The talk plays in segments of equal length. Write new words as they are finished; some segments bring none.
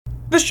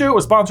This show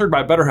is sponsored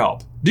by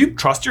BetterHelp. Do you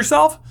trust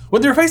yourself?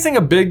 Whether you're facing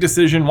a big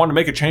decision, want to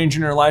make a change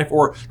in your life,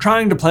 or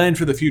trying to plan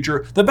for the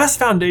future, the best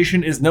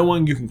foundation is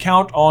knowing you can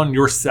count on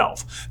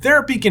yourself.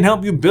 Therapy can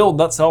help you build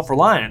that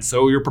self-reliance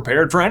so you're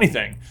prepared for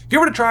anything.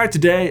 Give it a try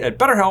today at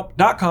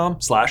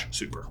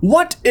betterhelp.com/super.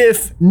 What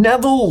if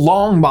Neville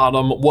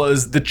Longbottom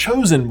was the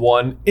chosen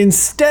one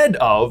instead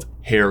of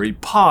Harry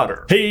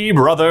Potter? Hey,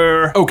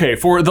 brother. Okay,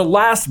 for the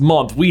last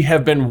month, we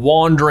have been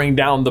wandering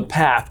down the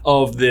path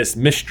of this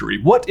mystery.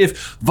 What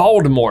if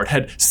Voldemort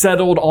had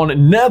settled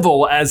on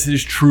Neville as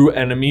his true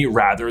enemy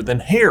rather than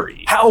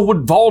Harry? How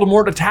would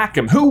Voldemort attack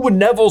him? Who would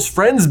Neville's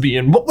friends be?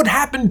 And what would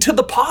happen to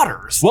the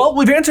Potters? Well,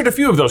 we've answered a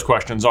few of those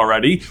questions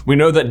already. We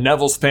know that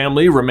Neville's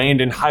family remained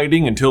in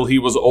hiding until he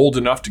was old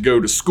enough to go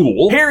to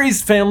school.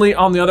 Harry's family,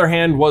 on the other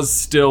hand, was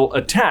still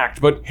attacked,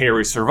 but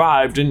Harry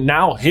survived, and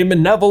now him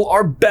and Neville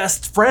are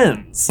best friends.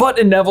 But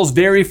in Neville's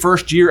very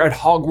first year at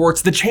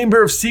Hogwarts, the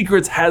Chamber of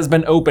Secrets has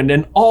been opened,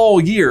 and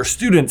all year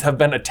students have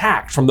been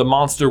attacked from the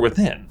monster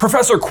within.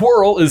 Professor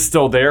Quirrell is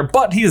still there,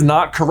 but he's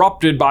not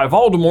corrupted by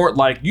Voldemort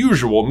like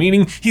usual,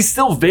 meaning he's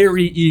still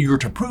very eager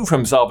to prove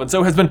himself, and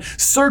so has been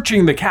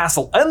searching the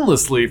castle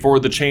endlessly for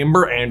the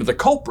chamber and the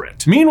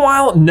culprit.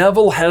 Meanwhile,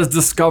 Neville has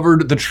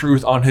discovered the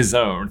truth on his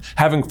own,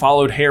 having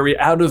followed Harry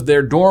out of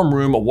their dorm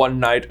room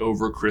one night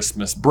over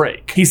Christmas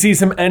break. He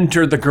sees him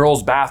enter the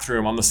girls'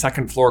 bathroom on the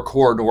second floor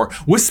corridor,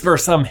 whisper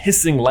some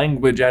hissing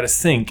language at a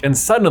sink, and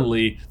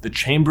suddenly the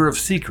Chamber of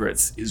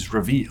Secrets is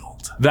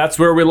revealed. That's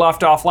where we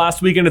left off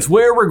last week, and it's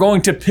where we're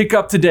going to pick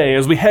up today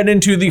as we head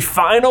into the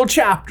final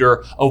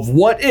chapter of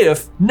What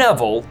If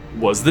Neville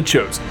Was the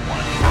Chosen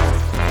One.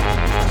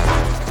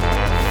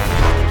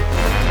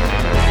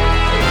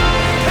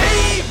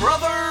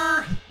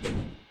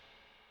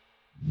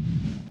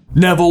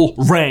 Neville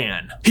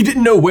ran. He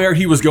didn't know where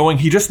he was going,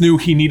 he just knew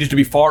he needed to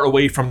be far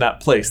away from that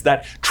place,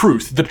 that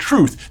truth, the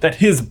truth that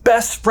his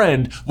best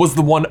friend was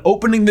the one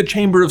opening the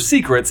Chamber of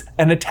Secrets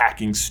and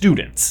attacking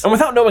students. And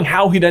without knowing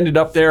how he'd ended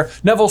up there,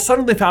 Neville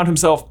suddenly found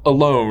himself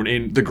alone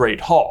in the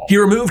Great Hall. He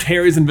removed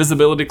Harry's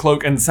invisibility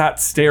cloak and sat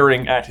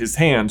staring at his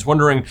hands,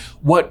 wondering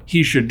what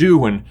he should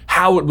do and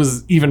how it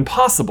was even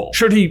possible.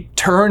 Should he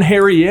turn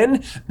Harry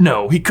in?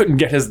 No, he couldn't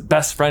get his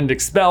best friend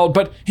expelled,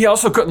 but he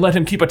also couldn't let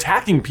him keep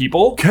attacking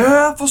people.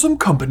 Care for some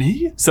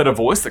company? Said a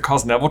voice that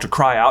caused Neville to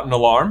cry out in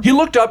alarm. He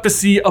looked up to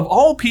see, of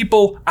all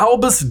people,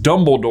 Albus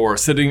Dumbledore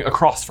sitting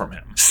across from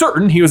him.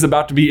 Certain he was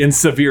about to be in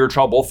severe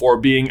trouble for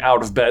being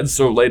out of bed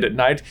so late at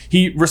night,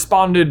 he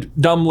responded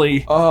dumbly,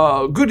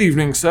 good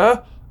evening,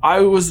 sir.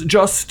 I was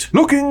just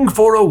looking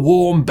for a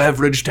warm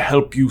beverage to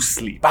help you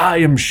sleep, I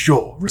am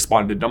sure,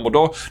 responded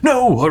Dumbledore.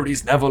 No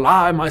worries, Neville,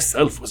 I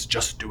myself was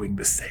just doing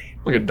the same.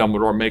 Look at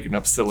Dumbledore making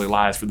up silly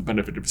lies for the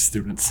benefit of his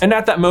students. And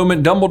at that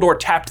moment, Dumbledore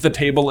tapped the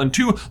table and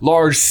two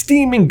large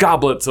steaming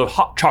goblets of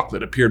hot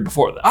chocolate appeared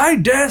before them. I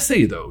dare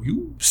say, though,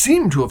 you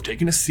seem to have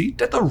taken a seat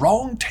at the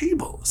wrong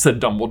table, said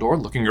Dumbledore,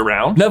 looking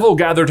around. Neville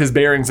gathered his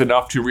bearings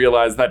enough to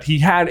realize that he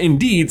had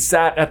indeed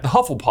sat at the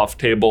Hufflepuff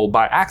table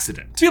by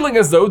accident. Feeling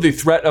as though the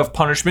threat of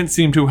punishment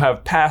seemed to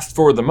have passed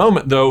for the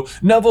moment, though,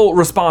 Neville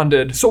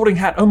responded, Sorting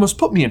Hat almost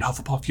put me in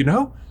Hufflepuff, you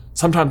know?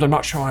 Sometimes I'm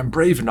not sure I'm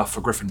brave enough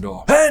for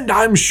Gryffindor. And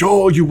I'm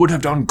sure you would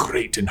have done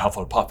great in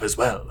Hufflepuff as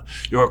well.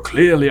 You're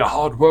clearly a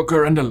hard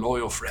worker and a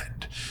loyal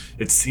friend.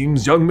 It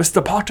seems young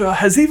Mr. Potter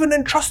has even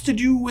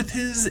entrusted you with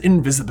his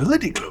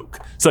invisibility cloak,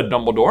 said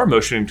Dumbledore,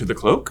 motioning to the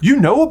cloak. You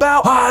know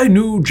about? I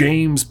knew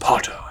James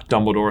Potter,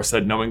 Dumbledore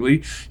said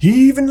knowingly.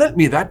 He even lent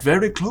me that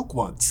very cloak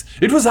once.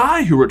 It was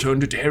I who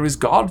returned it to Harry's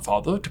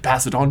godfather to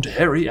pass it on to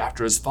Harry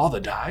after his father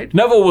died.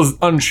 Neville was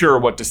unsure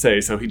what to say,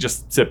 so he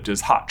just sipped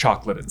his hot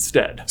chocolate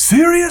instead.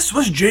 Sirius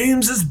was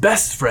James's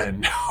best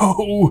friend.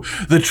 Oh,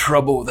 the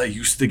trouble they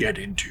used to get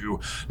into,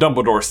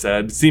 Dumbledore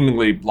said,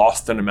 seemingly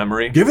lost in a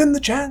memory. Given the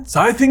chance,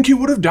 I think he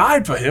would have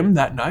died for him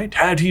that night,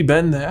 had he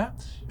been there.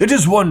 It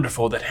is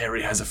wonderful that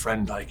Harry has a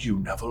friend like you,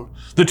 Neville.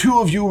 The two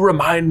of you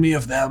remind me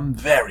of them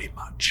very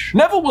much.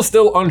 Neville was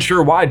still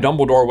unsure why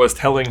Dumbledore was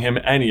telling him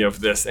any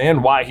of this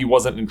and why he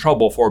wasn't in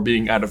trouble for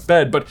being out of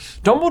bed, but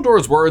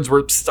Dumbledore's words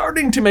were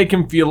starting to make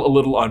him feel a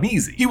little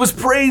uneasy. He was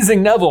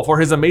praising Neville for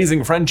his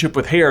amazing friendship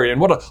with Harry and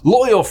what a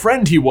loyal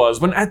friend he was,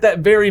 when at that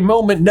very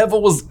moment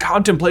Neville was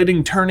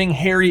contemplating turning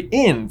Harry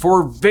in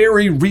for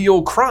very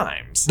real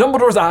crimes.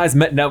 Dumbledore's eyes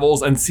met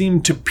Neville's and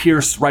seemed to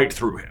pierce right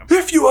through him.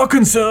 If you are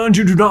concerned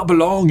you do not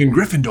belong in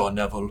Gryffindor,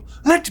 Neville,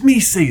 let me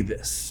say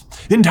this.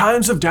 In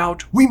times of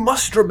doubt, we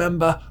must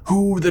remember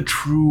who the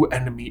true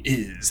enemy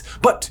is.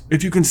 But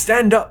if you can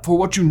stand up for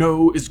what you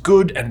know is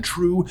good and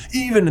true,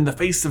 even in the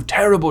face of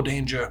terrible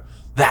danger,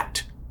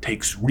 that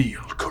takes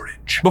real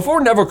courage. Before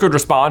Neville could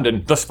respond,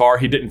 and thus far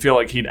he didn't feel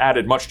like he'd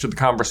added much to the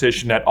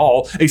conversation at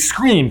all, a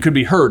scream could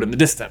be heard in the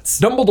distance.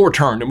 Dumbledore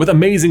turned, and with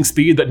amazing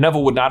speed that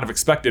Neville would not have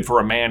expected for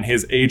a man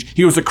his age,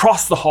 he was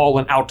across the hall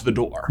and out the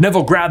door.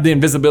 Neville grabbed the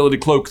invisibility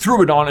cloak,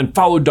 threw it on, and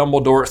followed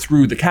Dumbledore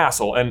through the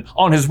castle, and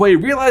on his way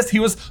realized he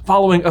was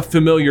following a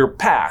familiar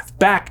path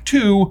back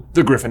to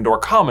the Gryffindor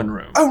common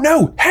room. Oh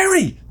no,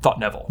 Harry! Thought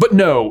Neville. But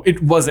no,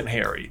 it wasn't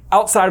Harry.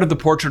 Outside of the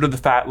portrait of the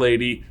fat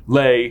lady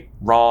lay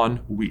Ron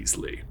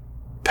Weasley.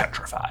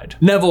 petrified.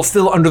 Neville,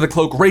 still under the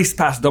cloak, raced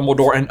past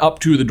Dumbledore and up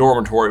to the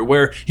dormitory,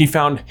 where he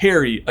found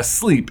Harry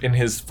asleep in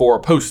his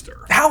four-poster.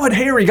 How had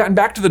Harry gotten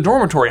back to the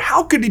dormitory?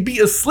 How could he be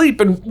asleep,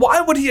 and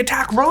why would he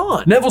attack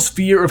Ron? Neville's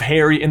fear of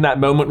Harry in that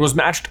moment was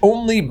matched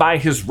only by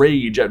his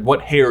rage at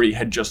what Harry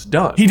had just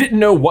done. He didn't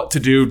know what to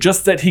do,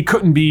 just that he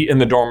couldn't be in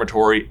the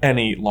dormitory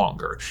any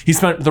longer. He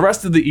spent the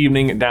rest of the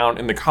evening down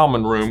in the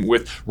common room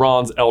with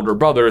Ron's elder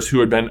brothers, who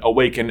had been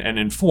awakened and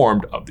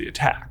informed of the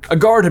attack. A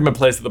guard had been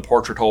placed at the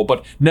portrait hole,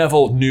 but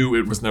Neville knew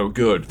it was no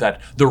good,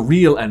 that the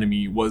real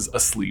enemy was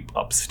asleep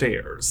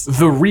upstairs.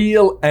 The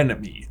real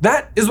enemy.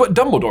 That is what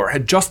Dumbledore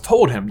had just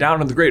told him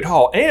down in the Great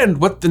Hall, and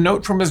what the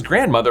note from his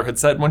grandmother had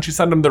said when she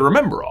sent him the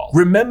Remember-All.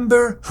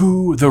 Remember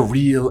who the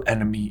real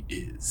enemy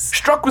is.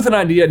 Struck with an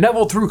idea,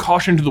 Neville threw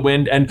caution to the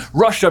wind and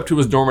rushed up to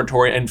his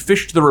dormitory and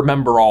fished the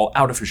Remember-All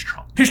out of his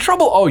trunk. His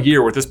trouble all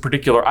year with this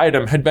particular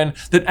item had been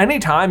that any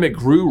time it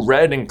grew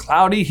red and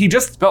cloudy, he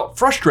just felt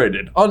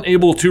frustrated,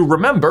 unable to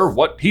remember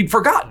what he'd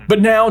forgotten.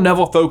 But now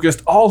Neville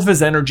focused all of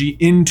his energy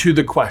into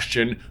the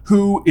question,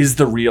 who is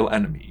the real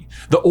enemy?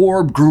 The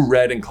orb grew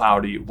red and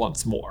cloudy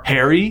once more.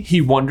 Harry,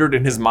 he wondered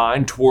in his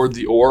mind toward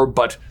the orb,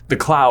 but the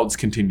clouds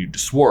continued to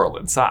swirl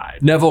inside.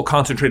 Neville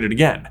concentrated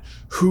again.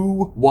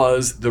 Who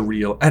was the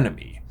real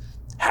enemy?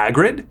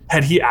 Hagrid?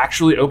 Had he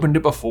actually opened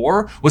it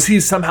before? Was he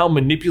somehow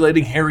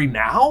manipulating Harry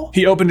now?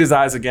 He opened his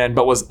eyes again,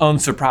 but was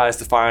unsurprised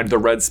to find the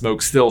red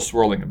smoke still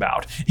swirling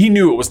about. He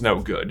knew it was no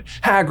good.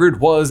 Hagrid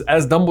was,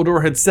 as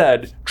Dumbledore had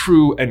said,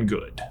 true and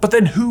good. But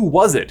then who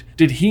was it?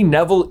 Did he,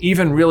 Neville,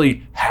 even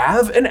really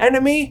have an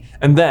enemy?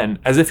 And then,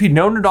 as if he'd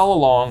known it all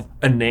along,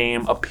 a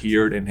name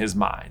appeared in his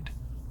mind.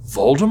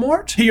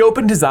 Voldemort? He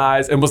opened his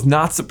eyes and was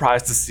not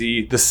surprised to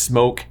see the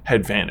smoke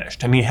had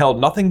vanished, and he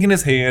held nothing in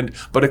his hand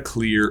but a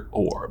clear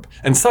orb.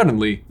 And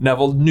suddenly,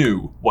 Neville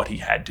knew what he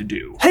had to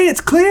do. "Hey,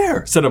 it's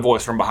clear," said a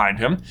voice from behind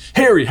him.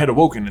 Harry had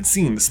awoken and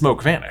seen the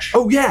smoke vanish.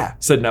 "Oh yeah,"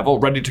 said Neville,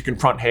 ready to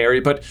confront Harry,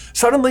 but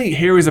suddenly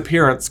Harry's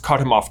appearance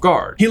caught him off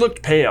guard. He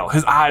looked pale,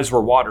 his eyes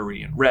were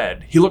watery and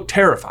red. He looked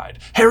terrified.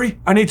 "Harry,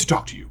 I need to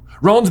talk to you.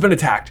 Ron's been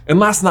attacked, and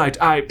last night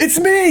It's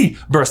me!"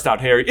 burst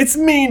out Harry. "It's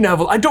me,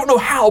 Neville. I don't know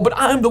how, but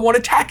I'm the one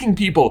attacking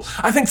people.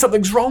 I think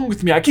something's wrong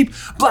with me. I keep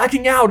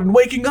blacking out and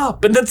waking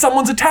up, and then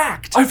someone's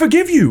attacked." "I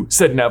forgive you,"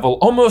 said Neville,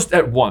 almost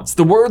at once,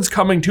 the words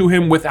coming to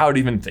him without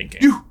even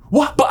thinking.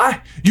 What?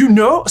 But you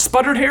know?"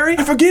 sputtered Harry.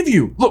 "I forgive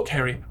you. Look,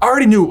 Harry, I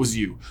already knew it was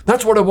you.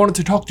 That's what I wanted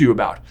to talk to you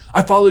about.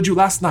 I followed you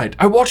last night.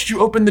 I watched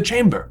you open the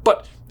chamber,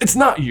 but it's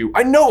not you.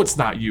 I know it's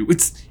not you.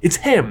 It's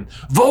him.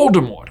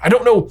 Voldemort. I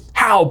don't know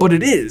how, but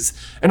it is.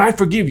 And I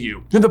forgive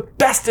you. You're the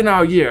best in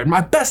our year, and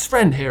my best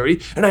friend, Harry,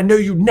 and I know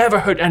you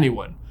never hurt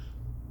anyone.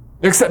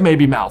 Except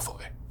maybe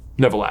Malfoy,"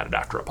 Neville added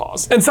after a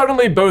pause. And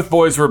suddenly both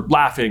boys were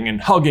laughing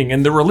and hugging,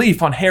 and the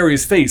relief on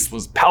Harry's face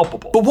was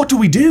palpable. "But what do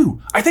we do?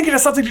 I think it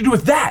has something to do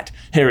with that,"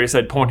 Harry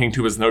said, pointing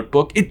to his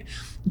notebook. It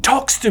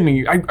talks to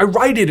me. I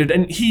write it,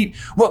 and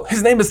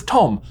his name is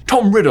Tom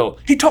Riddle.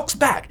 He talks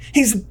back.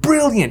 He's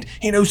brilliant.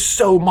 He knows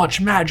so much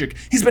magic.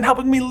 He's been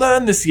helping me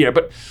learn this year,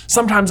 but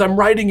sometimes I'm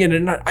writing it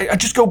and I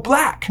just go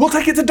black. "We'll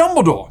take it to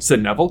Dumbledore,"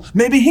 said Neville.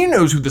 "Maybe he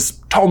knows who this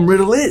Tom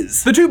Riddle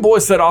is." The two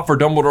boys set off for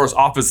Dumbledore's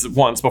office at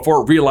once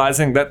before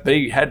realizing that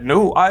they had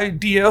no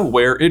idea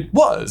where it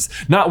was.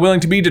 Not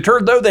willing to be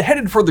deterred, though, they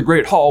headed for the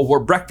Great Hall,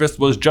 where breakfast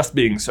was just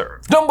being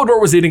served.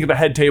 Dumbledore was eating at the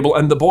head table,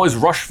 and the boys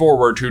rushed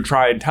forward to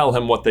try and tell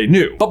him what they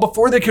knew. But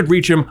before they could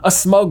reach him, a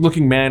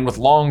smug-looking man with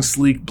long,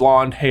 sleek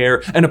blonde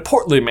hair and a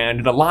portly man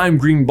in a lime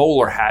green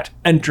bowler hat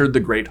entered the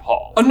Great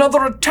Hall.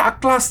 "Another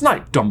attack last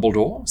night,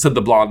 Dumbledore," said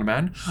the blonde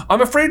man. "I'm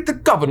afraid the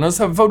governors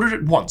have voted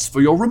at once for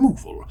your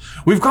removal.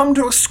 We've come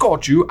to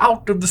escort you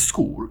out of the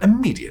school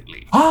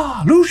immediately."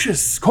 "Ah,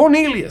 Lucius,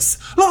 Cornelius,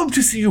 love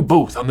to see you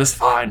both on this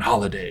fine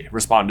holiday,"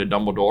 responded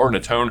Dumbledore in a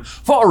tone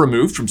far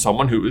removed from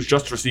someone who has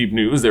just received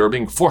news they were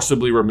being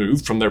forcibly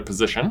removed from their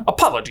position.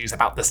 "Apologies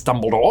about this,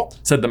 Dumbledore,"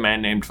 said the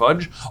man named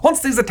Fudge. "Once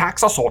these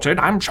attacks are sorted,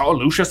 I'm sure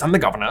Lucius and the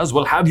governors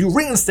will have you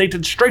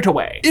reinstated straight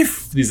away."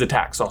 "If these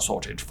attacks are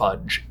sorted,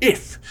 Fudge,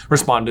 if,"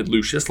 responded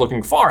Lucius,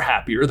 looking far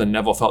happier than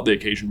Neville felt the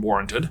occasion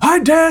warranted. "I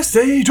dare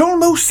say it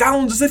almost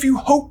sounds as if you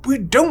hope we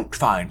don't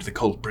find the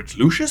culprit,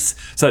 Lucius,"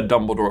 said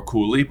Dumbledore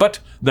coolly, but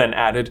then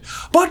added,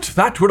 "But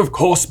that would of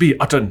course be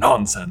utter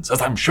nonsense,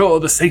 as I'm sure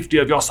the safety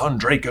of your son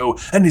Draco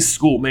and his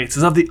schoolmates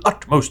is of the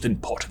utmost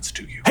importance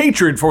to you."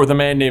 Hatred for the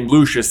man named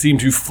Lucius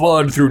seemed to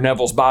flood through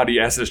Neville's body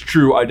as his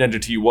true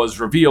identity was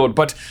revealed,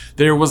 but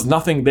there was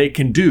nothing they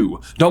can do.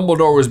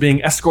 Dumbledore was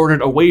being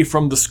escorted away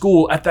from the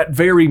school at that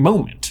very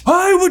moment.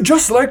 "I would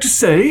just like to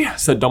say,"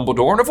 said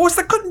Dumbledore in a voice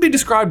that couldn't be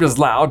described as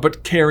loud,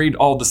 but carried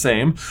all the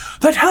same,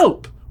 "that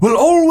help will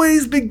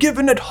always be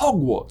given at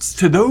Hogwarts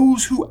to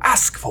those who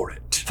ask for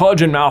it."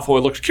 Fudge and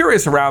Malfoy looked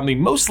curious around the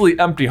mostly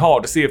empty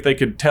hall to see if they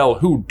could tell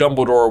who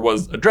Dumbledore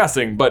was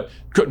addressing, but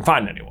couldn't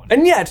find anyone.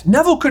 And yet,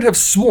 Neville could have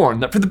sworn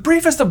that for the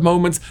briefest of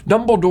moments,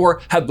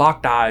 Dumbledore had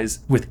locked eyes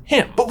with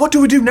him. But what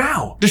do we do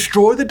now?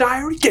 Destroy the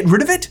diary? Get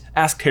rid of it?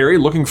 Asked Harry,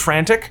 looking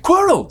frantic.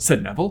 Quirrell,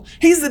 said Neville.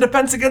 He's the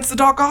defense against the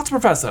dark arts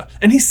professor,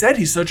 and he said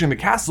he's searching the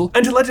castle,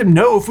 and to let him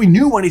know if we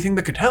knew anything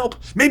that could help.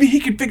 Maybe he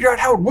could figure out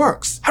how it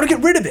works, how to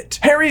get rid of it.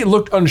 Harry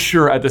looked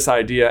unsure at this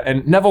idea,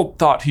 and Neville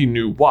thought he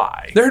knew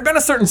why. There had been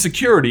a certain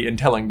security in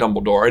telling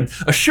Dumbledore, an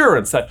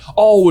assurance that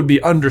all would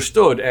be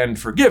understood and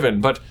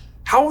forgiven, but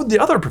how would the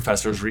other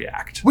professors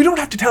react? We don't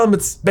have to tell him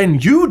it's been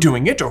you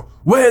doing it or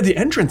where the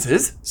entrance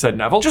is, said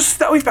Neville. Just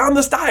that we found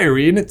this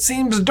diary and it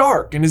seems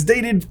dark and is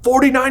dated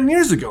 49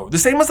 years ago, the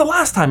same as the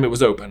last time it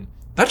was open.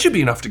 That should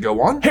be enough to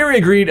go on. Harry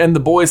agreed, and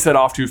the boys set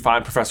off to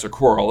find Professor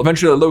Quirrell,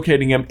 eventually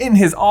locating him in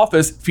his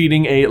office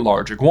feeding a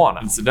large iguana.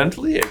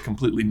 Incidentally, a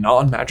completely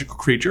non-magical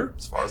creature,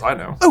 as far as I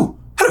know. Oh,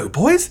 hello,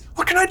 boys.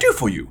 What can I do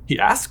for you? He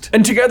asked.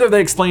 And together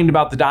they explained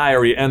about the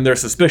diary and their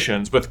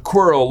suspicions, with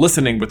Quirrell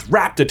listening with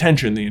rapt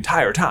attention the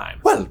entire time.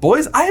 Well,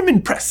 boys, I am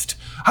impressed.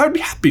 I would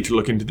be happy to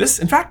look into this.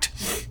 In fact,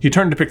 he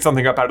turned to pick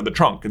something up out of the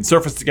trunk and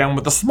surfaced again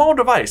with a small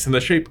device in the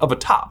shape of a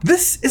top.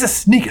 This is a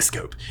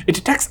sneakoscope. It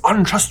detects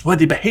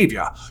untrustworthy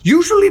behavior,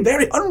 usually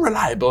very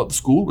unreliable at the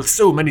school with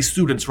so many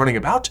students running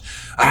about.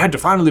 I had to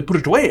finally put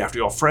it away after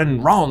your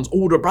friend Ron's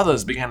older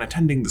brothers began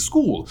attending the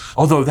school,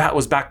 although that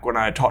was back when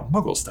I taught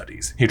Muggle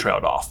studies. He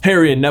trailed off.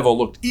 Harry and Neville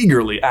looked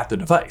eagerly at the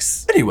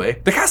device. Anyway,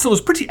 the castle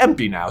is pretty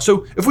empty now,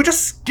 so if we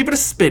just give it a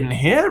spin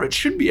here, it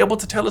should be able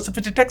to tell us if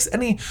it detects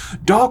any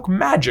dark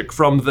magic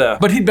from the...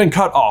 But he'd been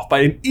cut off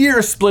by an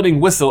ear-splitting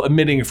whistle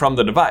emitting from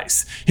the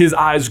device. His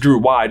eyes grew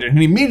wide and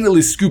he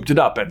immediately scooped it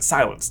up and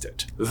silenced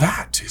it.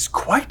 That is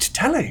quite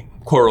telling,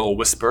 Quirrell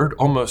whispered,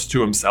 almost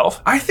to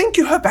himself. I think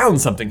you have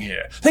found something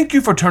here. Thank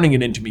you for turning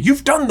it into me.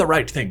 You've done the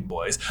right thing,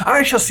 boys.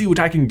 I shall see what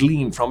I can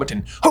glean from it,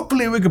 and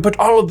hopefully we can put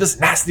all of this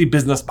nasty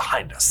business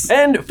behind us.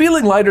 And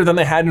feeling lighter than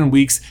they had in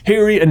weeks,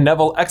 Harry and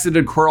Neville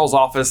exited Quirrell's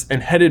office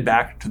and headed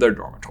back to their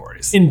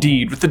dormitories.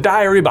 Indeed, with the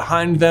diary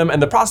behind them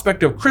and the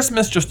prospect of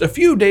Christmas just a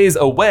few days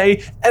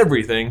away,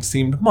 everything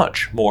seemed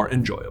much more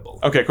enjoyable.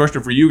 Okay,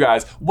 question for you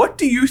guys. What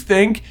do you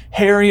think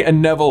Harry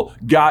and Neville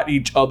got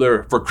each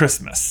other for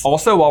Christmas?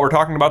 Also, while we're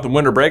talking about the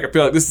winter break, I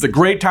feel like this is a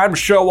great time to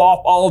show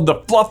off all of the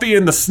Fluffy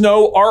in the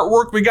Snow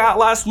artwork we got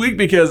last week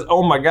because,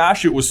 oh my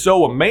gosh, it was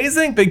so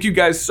amazing. Thank you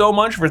guys so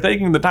much for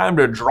taking the time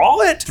to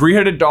draw it.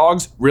 Three-headed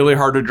dogs, really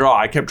hard to draw.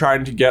 I kept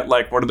trying to get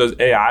like one of those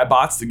AI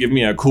bots to give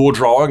me a cool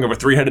drawing of a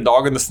three-headed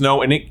dog in the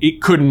snow, and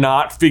it could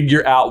not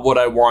figure out what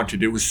I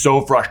wanted. It was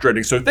so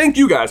frustrating. So thank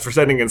you guys for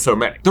sending in so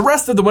many. The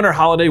rest of the winter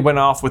holiday went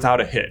off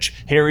without a hitch.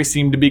 Harry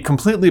seemed to be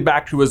completely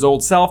back to his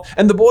old self,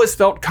 and the boys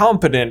felt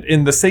confident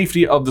in the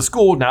safety of the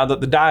school now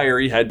that the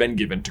diary had been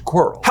given to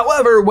Quirrell.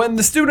 However, when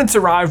the students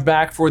arrived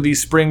back for the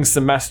spring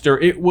semester,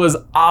 it was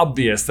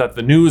obvious that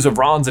the news of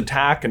Ron's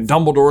attack and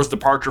Dumbledore's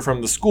departure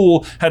from the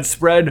school had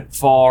spread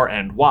far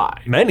and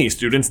wide. Many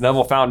students,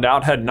 Neville found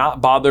out, had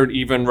not bothered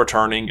even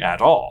returning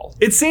at all.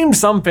 It seemed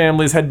some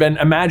families had been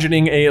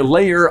imagining a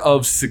layer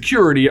of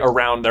security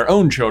around their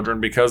own children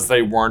because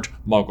they weren't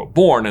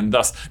Muggle-born and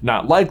thus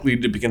not likely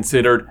to be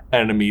considered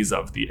enemies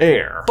of the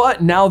heir.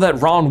 But now that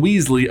Ron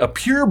Weasley, a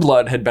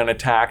pureblood, had been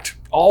attacked,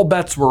 all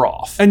bets were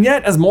off. And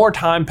yet, as more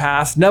time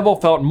passed, Neville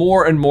felt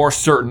more and more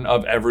certain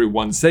of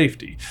everyone's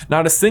safety.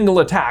 Not a single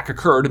attack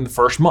occurred in the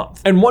first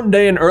month. And one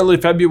day in early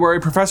February,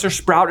 Professor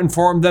Sprout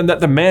informed them that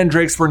the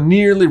mandrakes were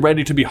nearly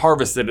ready to be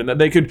harvested and that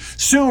they could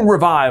soon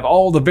revive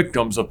all the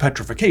victims of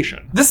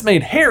petrification. This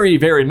made Harry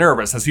very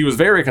nervous, as he was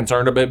very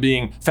concerned about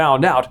being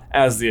found out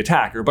as the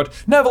attacker, but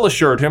Neville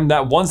assured him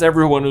that once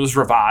everyone was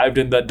revived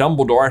and that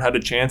Dumbledore had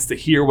had a chance to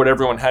hear what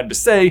everyone had to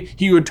say,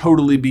 he would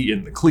totally be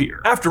in the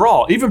clear. After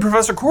all, even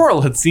Professor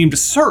Quirrell had seemed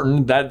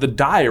certain that the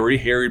diary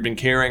Harry had been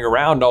carrying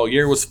around all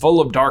year was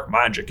full of dark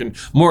magic and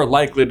more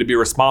likely to be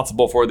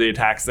responsible for the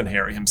attacks than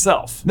Harry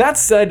himself. That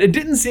said, it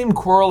didn't seem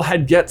Quirrell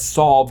had yet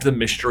solved the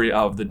mystery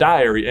of the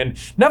diary, and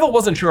Neville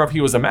wasn't sure if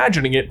he was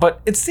imagining it,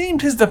 but it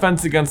seemed his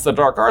defense against the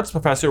dark arts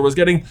professor was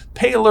getting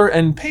paler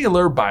and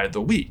paler by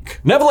the week.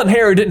 Neville and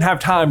Harry didn't have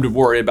time to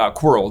worry about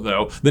Quirrell,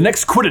 though. The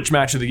next Quidditch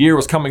match of the year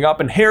was coming up,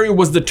 and Harry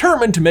was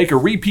determined to make a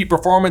repeat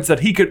performance that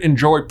he could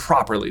enjoy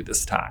properly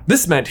this time.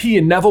 This meant he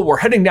and Neville were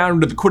heading down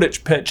to the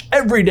Quidditch pitch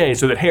every day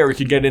so that Harry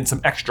could get in some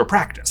extra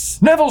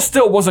practice. Neville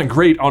still wasn't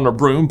great on a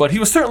broom, but he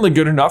was certainly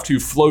good enough to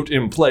float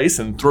in place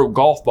and throw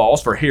golf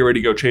balls for Harry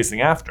to go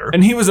chasing after,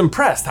 and he was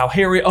impressed how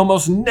Harry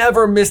almost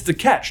never missed a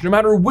catch, no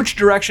matter which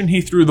direction he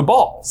threw the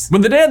balls.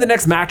 When the day of the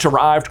next match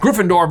arrived,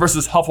 Gryffindor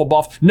versus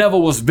Hufflepuff,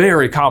 Neville was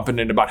very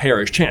confident about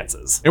Harry's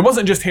chances. It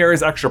wasn't just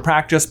Harry's extra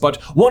practice,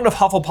 but one of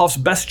Hufflepuff's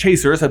best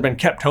chasers had been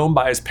kept home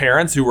by his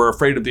parents who were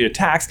afraid of the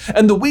attacks,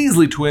 and the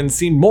Weasley twins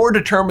seemed more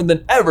determined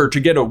than ever to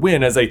get a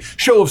win as a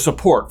show of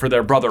support for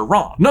their brother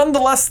Ron.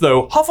 Nonetheless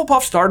though,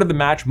 Hufflepuff started the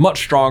match much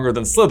stronger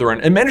than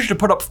Slytherin and managed to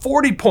put up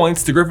 40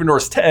 points to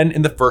Gryffindor's 10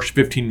 in the first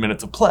 15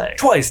 minutes of play.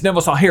 Twice,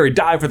 Neville saw Harry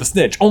dive for the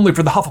snitch, only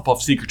for the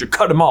Hufflepuff Seeker to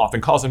cut him off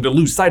and cause him to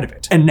lose sight of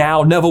it. And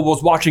now Neville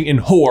was watching in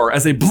horror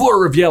as a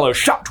blur of yellow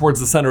shot towards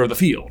the center of the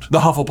field.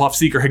 The Hufflepuff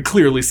Seeker had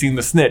clearly seen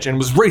the snitch and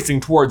was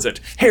racing towards it.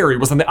 Harry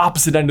was on the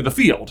opposite end of the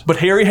field, but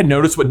Harry had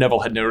noticed what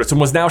Neville had noticed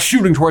and was now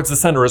shooting towards the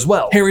center as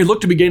well. Harry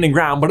looked to be gaining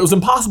ground, but it was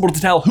impossible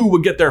to tell who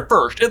would get there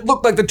first. It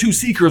looked like the two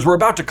Seekers were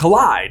about to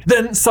collide.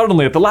 Then,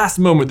 suddenly, at the last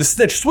moment, the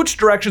snitch switched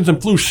directions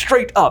and flew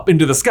straight up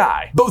into the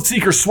sky. Both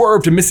Seekers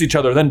swerved to miss each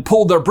other, then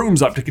pulled their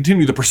brooms up to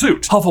continue the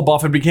pursuit.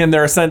 Hufflepuff had began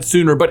their ascent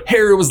sooner, but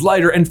Harry was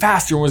lighter and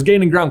faster and was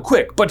gaining ground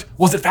quick. But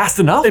was it fast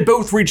enough? They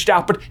both reached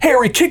out, but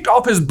Harry kicked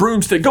off his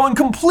broomstick, going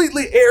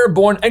completely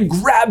airborne, and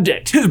grabbed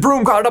it. His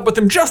broom caught up with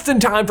him just in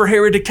time for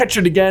Harry to catch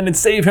it again and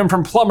save him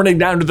from plummeting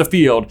down to the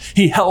field.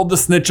 He held the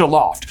snitch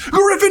aloft.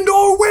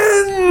 Gryffindor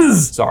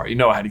wins! Sorry, you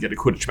know I had to get a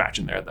Quidditch match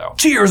in there though.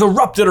 Cheers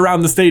erupted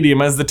around the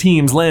stadium as the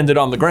teams landed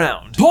on the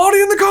ground.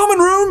 "Party in the common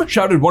room!"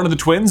 shouted one of the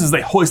twins as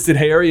they hoisted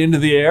Harry into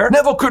the air.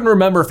 Neville couldn't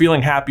remember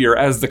feeling happier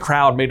as the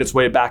crowd made its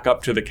way back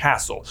up to the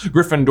castle.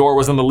 Gryffindor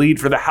was in the lead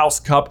for the House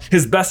Cup.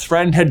 His best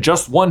friend had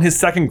just won his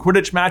second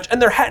Quidditch match,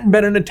 and there hadn't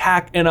been an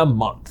attack in a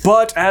month.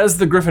 But as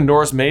the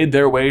Gryffindors made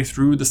their way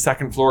through the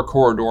second floor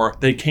corridor,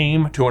 they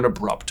came to an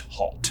abrupt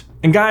halt.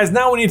 And guys,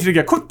 now we need to take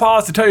a quick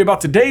pause to tell you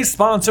about today's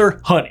sponsor,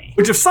 Honey,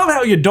 which if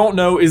somehow you don't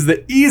know is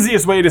the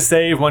easiest way to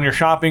save when you're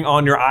shopping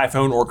on your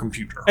iPhone or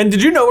computer. And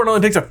did you know it only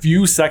takes a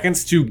few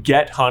seconds to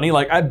get Honey?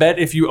 Like, I bet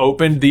if you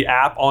opened the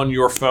app on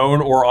your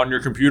phone or on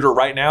your computer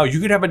right now, you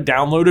could have it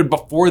downloaded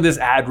before this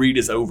ad read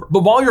is over.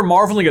 But while you're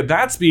marveling at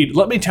that speed,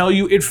 let me tell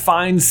you, it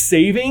finds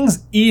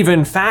savings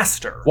even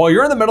faster. While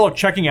you're in the middle of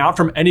checking out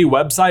from any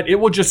website, it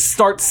will just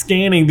start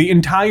scanning the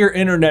entire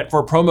internet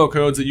for promo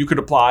codes that you could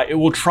apply. It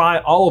will try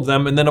all of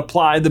them and then apply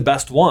the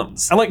best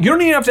ones. And like, you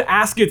don't even have to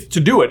ask it to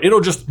do it.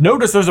 It'll just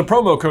notice there's a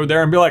promo code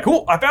there and be like,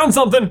 "Cool, I found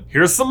something.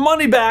 Here's some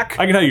money back."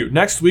 I can tell you,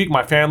 next week,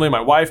 my family,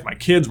 my wife, my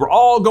kids, we're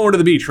all going to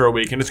the beach for a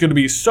week and it's going to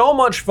be so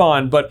much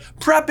fun, but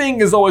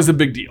prepping is always a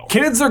big deal.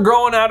 Kids are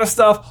growing out of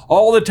stuff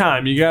all the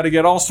time. You got to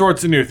get all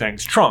sorts of new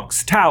things: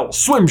 trunks, towels,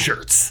 swim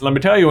shirts. Let me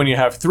tell you, when you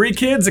have 3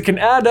 kids, it can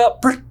add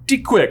up pretty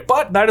quick,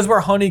 but that is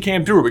where Honey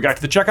came through. We got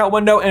to the checkout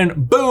window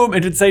and boom,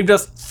 it had saved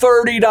us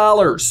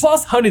 $30.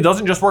 Plus, Honey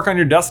doesn't just work on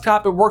your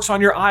desktop, it works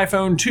on your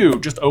iPhone too.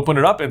 Just open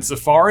it up in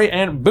Safari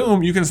and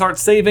boom, you can start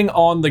saving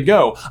on the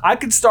go. I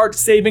could start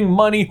saving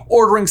money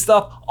ordering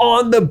stuff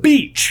on the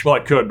beach. Well, I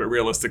could, but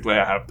realistically,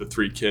 I have the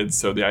 3 kids,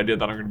 so the idea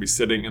that I'm gonna be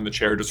sitting in the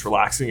chair just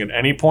relaxing at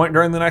any point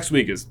during the next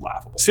week is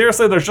laughable.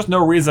 Seriously, there's just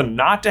no reason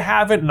not to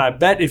have it, and I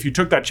bet if you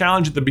took that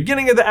challenge at the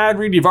beginning of the ad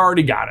read, you've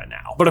already got it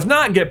now. But if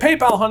not, get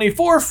PayPal Honey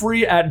for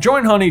free at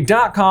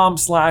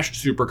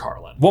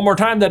joinhoney.com/supercarlin. One more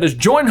time, that is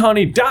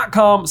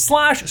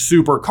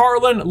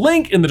joinhoney.com/supercarlin.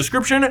 Link in the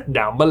description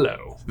down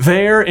below.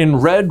 There, in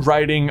red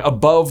writing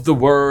above the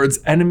words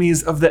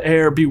 "Enemies of the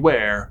air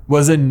beware,"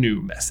 was a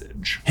new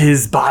message.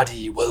 "His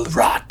body will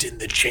rot in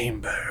the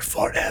chamber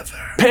forever."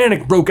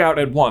 Panic broke out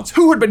at once.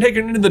 Who had been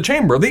taken into the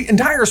chamber? The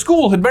entire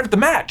school had been at the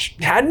match,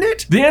 hadn't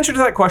it? The answer to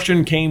that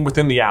question came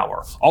within the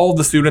hour. All of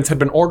the students had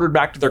been ordered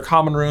back to their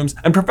common rooms,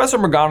 and Professor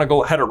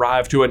McGonagall had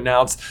arrived to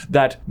announce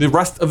that the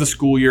rest of the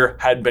school year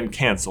had been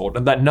canceled,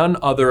 and that none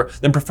other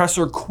than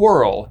Professor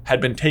Quirrell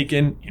had been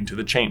taken into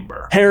the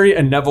chamber. Harry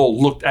and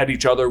Neville looked at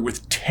each other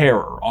with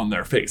terror on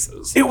their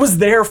faces. It was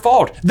their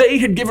fault. They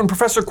had given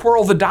Professor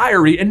Quirrell the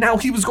diary, and now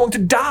he was going to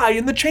die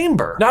in the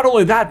chamber. Not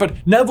only that, but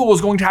Neville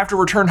was going to have to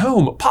return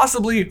home,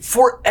 possibly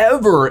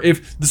forever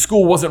if the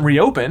school wasn't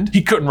reopened.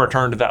 He couldn't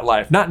return to that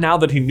life, not now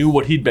that he knew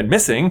what he'd been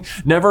missing.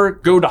 Never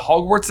go to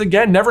Hogwarts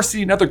again, never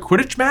see another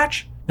Quidditch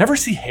match. Never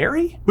see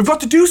Harry? We've got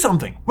to do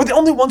something. We're the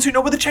only ones who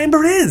know where the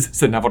chamber is,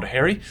 said Neville to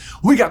Harry.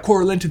 We got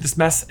Quirrell into this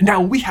mess, and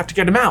now we have to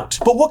get him out.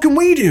 But what can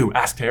we do?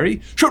 Asked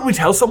Harry. Shouldn't we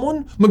tell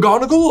someone?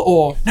 McGonagall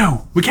or...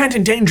 No, we can't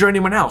endanger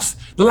anyone else.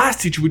 The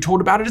last teacher we told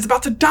about it is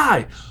about to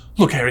die.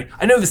 Look, Harry,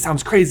 I know this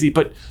sounds crazy,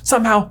 but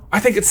somehow I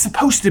think it's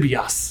supposed to be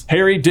us.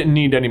 Harry didn't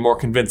need any more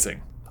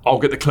convincing. I'll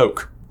get the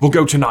cloak. We'll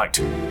go tonight.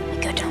 We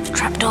go down the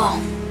trapdoor.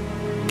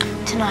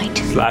 Tonight.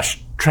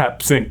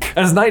 Trap sink.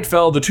 As night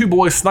fell, the 2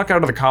 boys snuck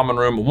out of the common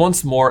room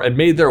once more and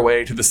made their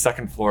way to the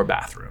second floor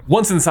bathroom.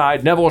 Once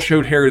inside, Neville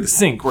showed Harry the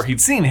sink where he'd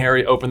seen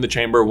Harry open the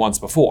chamber once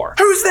before.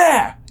 "Who's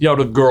there?"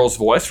 yelled a girl's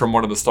voice from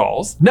one of the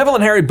stalls. Neville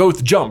and Harry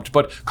both jumped,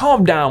 but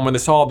calmed down when they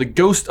saw the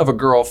ghost of a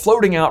girl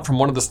floating out from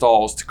one of the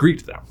stalls to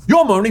greet them.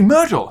 "You're Moaning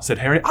Myrtle," said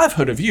Harry. "I've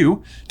heard of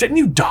you. Didn't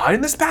you die in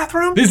this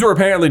bathroom?" These were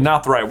apparently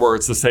not the right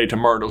words to say to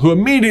Myrtle, who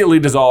immediately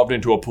dissolved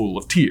into a pool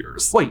of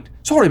tears. "Wait,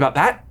 sorry about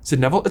that," said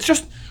Neville. "It's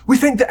just, we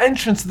think the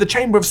entrance to the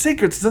Chamber of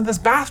Secrets is in this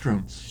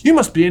bathroom. You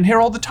must be in here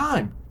all the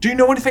time. Do you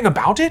know anything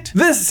about it?"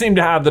 This seemed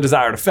to have the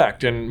desired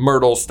effect, and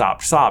Myrtle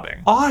stopped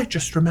sobbing. "I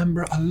just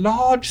remember a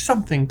large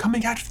something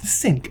coming out of the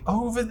sink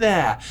over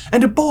there,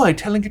 and a boy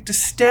telling it to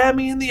stare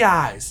me in the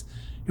eyes.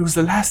 It was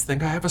the last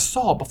thing I ever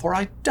saw before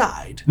I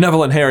died."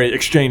 Neville and Harry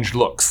exchanged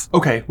looks.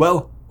 "Okay,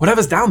 well,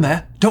 whatever's down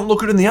there, don't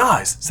look it in the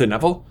eyes," said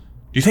Neville.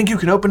 Do you think you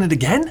can open it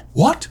again?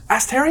 What?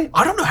 Asked Harry.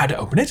 I don't know how to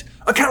open it.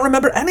 I can't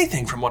remember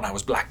anything from when I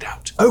was blacked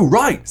out. Oh,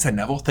 right, said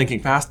Neville, thinking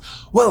fast.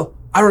 Well,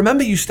 I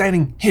remember you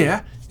standing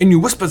here, and you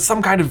whispered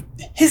some kind of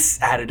hiss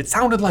at it. It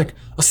sounded like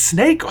a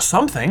snake or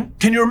something.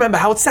 Can you remember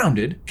how it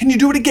sounded? Can you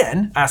do it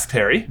again? Asked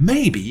Harry.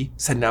 Maybe,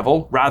 said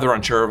Neville, rather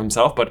unsure of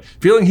himself, but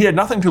feeling he had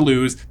nothing to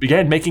lose,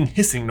 began making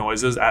hissing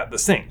noises at the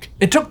sink.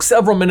 It took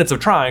several minutes of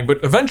trying,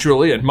 but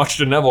eventually, and much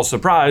to Neville's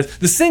surprise,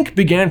 the sink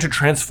began to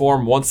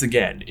transform once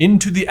again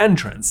into the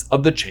entrance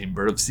of the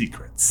Chamber of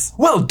Secrets.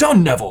 Well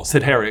done, Neville,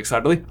 said Harry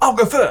excitedly. I'll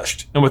go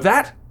first. And with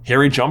that,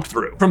 Harry jumped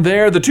through. From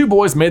there, the two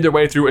boys made their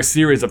way through a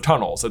series of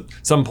tunnels. At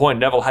some point,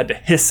 Neville had to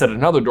hiss at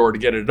another door to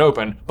get it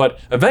open, but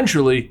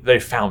eventually they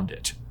found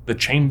it. The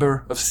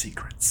Chamber of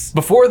Secrets.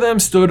 Before them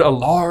stood a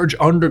large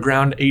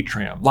underground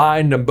atrium,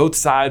 lined on both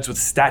sides with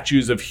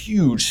statues of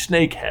huge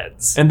snake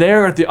heads. And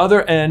there at the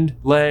other end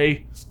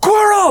lay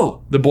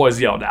Quirrell! The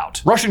boys yelled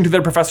out. Rushing to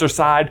their professor's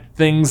side,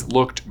 things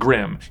looked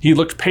grim. He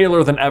looked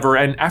paler than ever,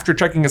 and after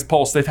checking his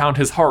pulse, they found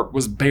his heart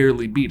was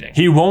barely beating.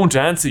 He won't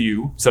answer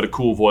you, said a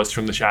cool voice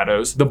from the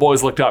shadows. The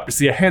boys looked up to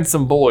see a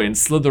handsome boy in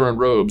Slytherin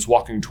robes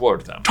walking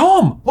toward them.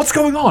 Tom, what's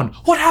going on?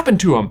 What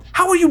happened to him?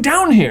 How are you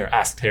down here?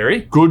 Asked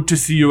Harry. Good to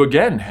see you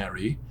again,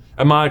 Harry.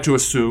 Am I to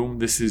assume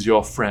this is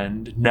your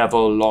friend,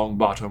 Neville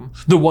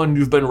Longbottom, the one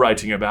you've been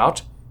writing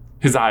about?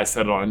 His eyes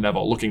settled on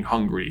Neville, looking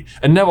hungry,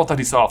 and Neville thought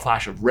he saw a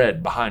flash of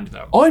red behind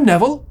them. I'm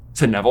Neville,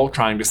 said Neville,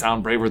 trying to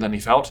sound braver than he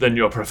felt. Then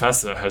your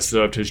professor has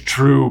served his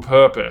true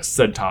purpose,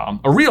 said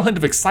Tom, a real hint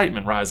of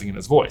excitement rising in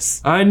his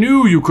voice. I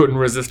knew you couldn't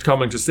resist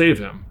coming to save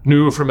him.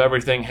 Knew from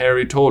everything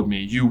Harry told me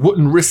you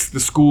wouldn't risk the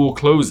school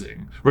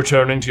closing,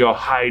 returning to your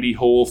hidey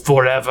hole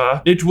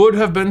forever. It would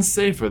have been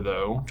safer,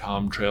 though,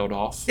 Tom trailed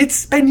off.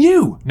 It's been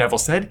you, Neville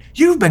said.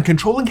 You've been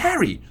controlling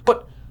Harry.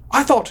 But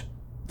I thought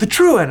the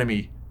true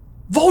enemy,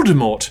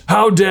 Voldemort.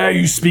 How dare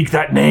you speak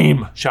that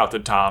name,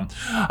 shouted Tom.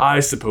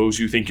 I suppose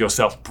you think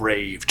yourself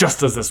brave,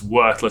 just as this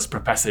worthless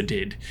professor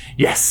did.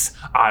 Yes,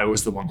 I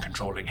was the one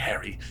controlling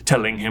Harry,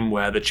 telling him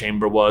where the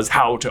chamber was,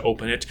 how to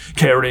open it,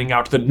 carrying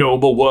out the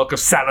noble work of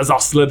Salazar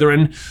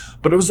Slytherin.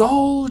 But it was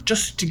all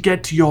just to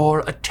get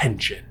your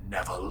attention,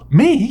 Neville.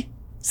 Me?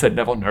 Said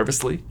Neville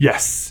nervously.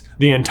 Yes,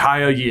 the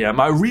entire year,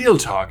 my real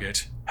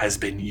target has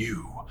been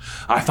you.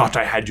 I thought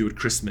I had you at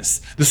Christmas.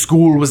 The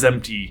school was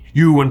empty.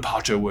 You and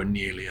Potter were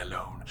nearly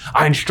alone.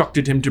 I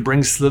instructed him to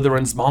bring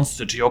Slytherin's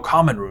monster to your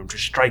common room to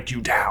strike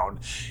you down.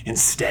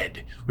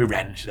 Instead, we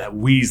ran into that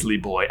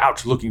Weasley boy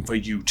out looking for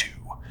you two.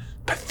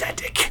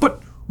 Pathetic.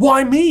 But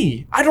why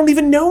me? I don't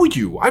even know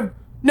you. I've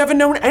never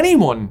known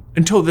anyone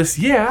until this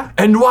year.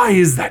 And why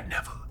is that,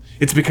 Neville?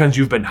 It's because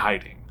you've been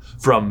hiding.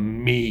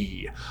 From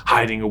me,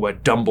 hiding where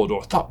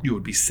Dumbledore thought you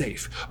would be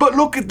safe. But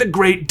look at the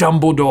great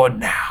Dumbledore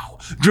now,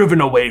 driven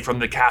away from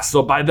the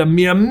castle by the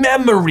mere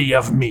memory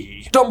of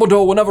me.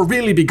 Dumbledore will never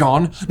really be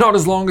gone, not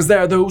as long as there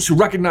are those who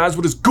recognize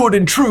what is good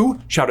and true,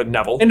 shouted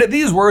Neville. And at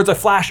these words, a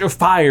flash of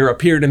fire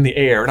appeared in the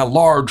air, and a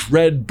large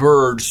red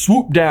bird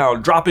swooped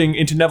down, dropping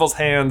into Neville's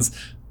hands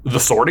the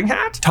Sorting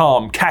Hat?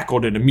 Tom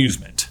cackled in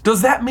amusement.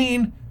 Does that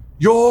mean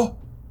you're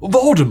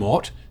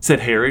Voldemort?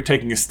 Said Harry,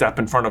 taking a step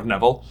in front of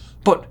Neville.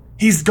 But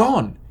he's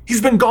gone.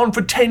 He's been gone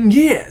for 10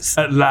 years.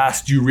 At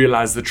last you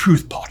realize the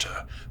truth,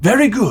 Potter.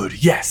 Very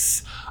good,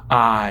 yes.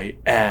 I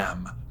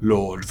am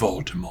Lord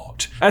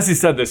Voldemort. As he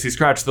said this, he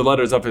scratched the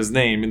letters of his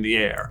name in the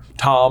air,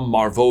 Tom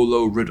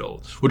Marvolo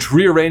Riddle, which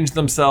rearranged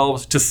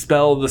themselves to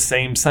spell the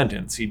same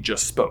sentence he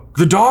just spoke.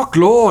 The Dark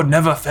Lord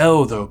never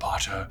fell, though,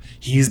 Potter.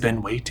 He's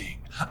been waiting.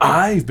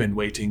 I've been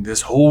waiting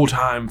this whole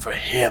time for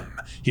him,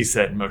 he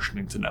said,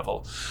 motioning to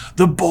Neville.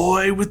 The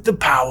boy with the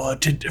power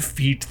to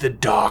defeat the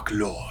Dark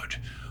Lord.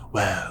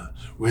 Well,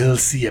 we'll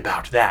see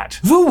about that.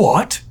 The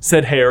what?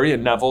 Said Harry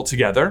and Neville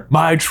together.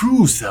 My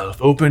true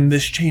self opened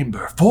this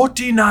chamber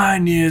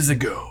 49 years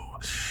ago.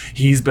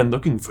 He's been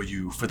looking for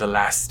you for the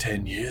last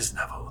 10 years,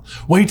 Neville,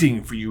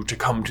 waiting for you to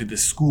come to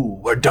this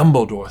school where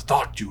Dumbledore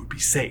thought you would be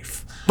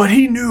safe. But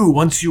he knew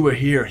once you were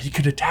here, he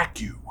could attack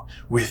you.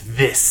 With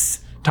this,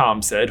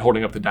 Tom said,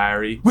 holding up the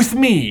diary. With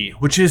me,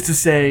 which is to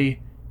say,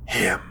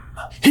 him.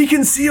 He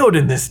concealed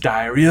in this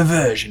diary a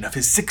version of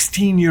his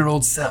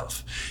 16-year-old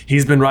self.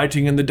 He's been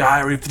writing in the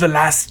diary for the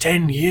last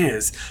 10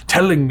 years,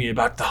 telling me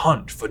about the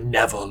hunt for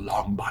Neville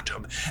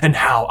Longbottom and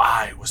how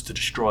I was to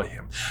destroy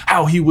him,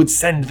 how he would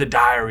send the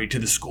diary to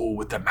the school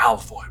with the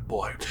Malfoy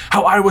boy,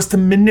 how I was to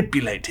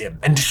manipulate him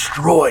and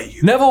destroy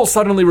you. Neville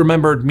suddenly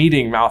remembered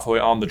meeting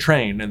Malfoy on the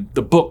train and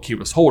the book he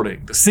was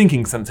holding, the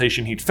sinking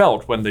sensation he'd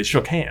felt when they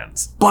shook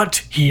hands.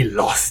 But he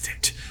lost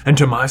it. And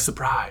to my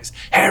surprise,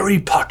 Harry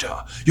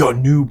Potter, your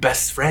new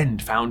best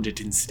friend, found it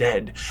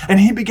instead, and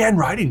he began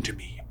writing to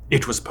me.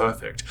 It was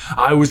perfect.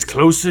 I was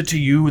closer to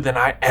you than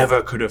I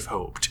ever could have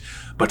hoped.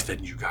 But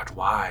then you got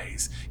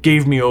wise,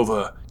 gave me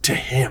over to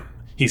him,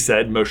 he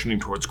said, motioning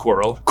towards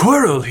Quirrell.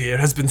 Quirrell here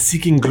has been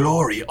seeking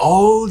glory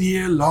all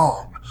year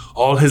long,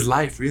 all his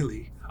life,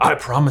 really. I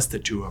promised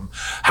it to him,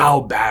 how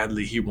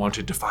badly he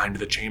wanted to find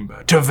the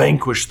chamber, to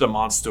vanquish the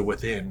monster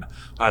within.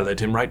 I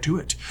led him right to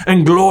it,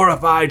 and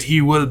glorified he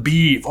will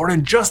be, for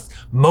in just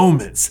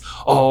moments,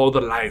 all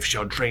the life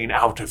shall drain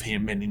out of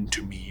him and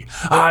into me.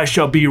 I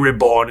shall be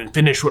reborn and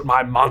finish what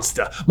my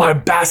monster, my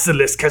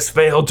basilisk, has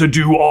failed to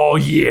do all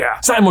year.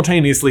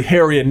 Simultaneously,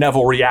 Harry and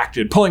Neville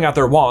reacted, pulling out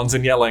their wands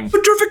and yelling,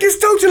 Petrificus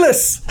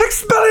Totalis!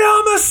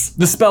 Expelliarmus!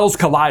 The spells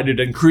collided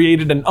and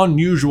created an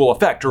unusual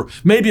effect, or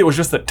maybe it was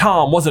just that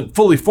Tom wasn't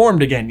fully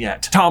formed again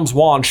yet. Tom's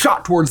wand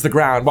shot towards the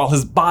ground while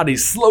his body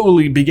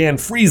slowly began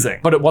freezing,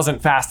 but it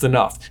wasn't fast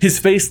enough. His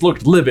face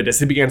looked livid as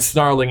he began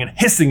snarling and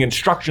hissing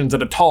instructions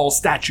at a tall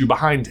statue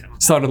behind him.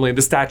 Suddenly,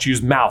 the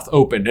statue's mouth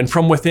opened, and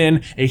from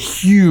within, a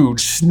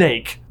huge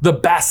snake, the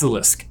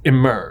basilisk,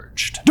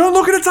 emerged. Don't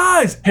look at its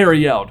eyes, Harry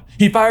yelled.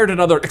 He fired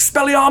another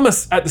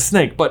Expelliarmus at the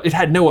snake, but it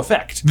had no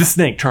effect. The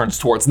snake turns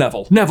towards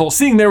Neville. Neville,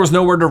 seeing there was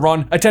nowhere to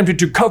run, attempted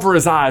to cover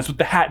his eyes with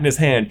the hat in his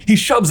hand. He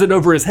shoves it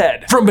over his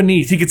head. From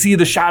beneath, he could see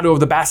the shadow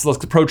of the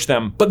basilisk approach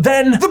them. But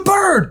then, the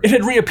bird! It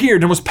had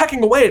reappeared and was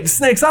pecking away at the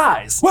snake's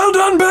eyes. Well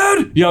done,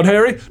 bird! Yelled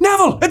Harry.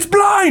 Neville, it's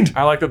blind!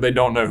 I like that they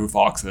don't know who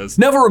Fox is.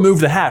 Neville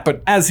removed the hat,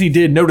 but as he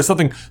did, noticed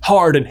something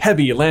hard and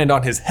heavy land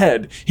on his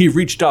head. He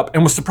reached up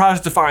and was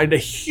surprised to find a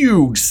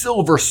huge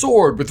silver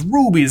sword with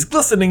rubies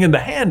glistening in the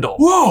handle.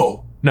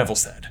 Whoa! Neville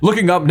said.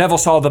 Looking up, Neville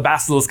saw the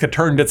basilisk had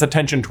turned its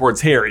attention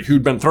towards Harry,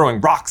 who'd been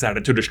throwing rocks at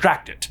it to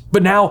distract it.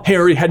 But now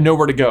Harry had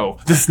nowhere to go.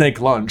 The snake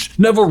lunged.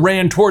 Neville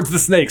ran towards the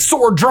snake,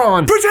 sword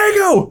drawn.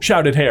 Protego!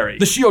 Shouted Harry.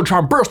 The shield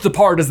charm burst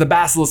apart as the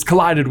basilisk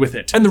collided with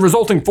it, and the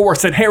resulting force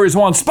sent Harry's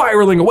wand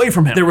spiraling away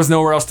from him. There was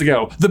nowhere else to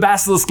go. The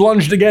basilisk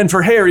lunged again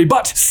for Harry,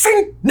 but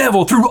sink!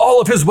 Neville threw all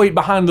of his weight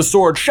behind the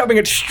sword, shoving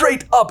it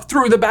straight up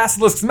through the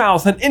basilisk's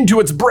mouth and into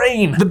its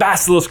brain. The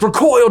basilisk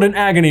recoiled in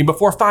agony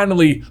before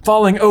finally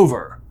falling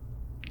over.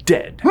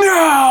 Dead.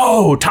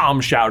 No! Tom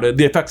shouted.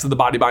 The effects of the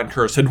bodybind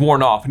curse had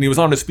worn off, and he was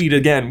on his feet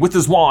again with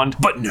his wand.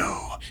 But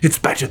no, it's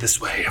better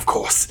this way, of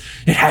course.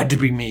 It had to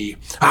be me.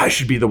 I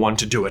should be the one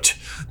to do it.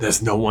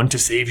 There's no one to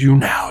save you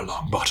now,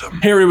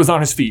 Longbottom. Harry was on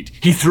his feet.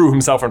 He threw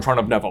himself in front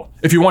of Neville.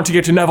 If you want to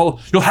get to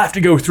Neville, you'll have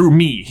to go through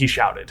me, he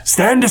shouted.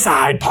 Stand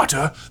aside,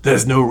 Potter.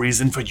 There's no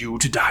reason for you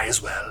to die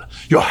as well.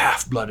 Your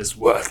half-blood is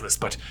worthless,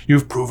 but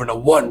you've proven a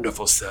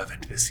wonderful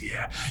servant this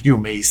year. You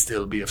may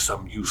still be of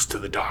some use to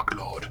the Dark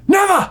Lord.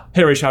 Never!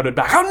 Harry shouted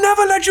back. I'll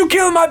never let you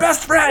kill my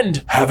best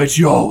friend! Have it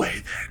your way,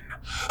 then.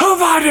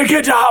 Avada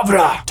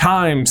Kedavra!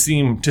 Time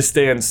seemed to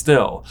stand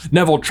still.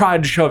 Neville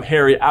tried to shove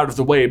Harry out of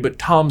the way, but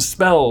Tom's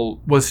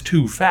spell was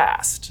too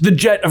fast. The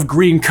jet of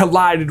green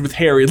collided with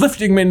Harry,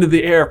 lifting him into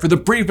the air for the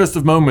briefest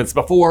of moments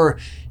before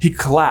he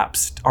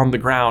collapsed on the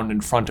ground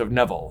in front of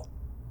Neville.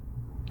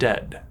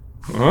 Dead.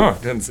 Oh,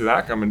 didn't see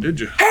that coming, did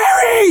you?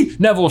 Harry!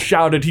 Neville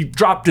shouted. He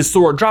dropped his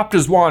sword, dropped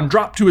his wand,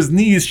 dropped to his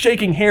knees,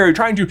 shaking Harry,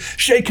 trying to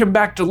shake him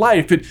back to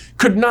life. It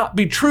could not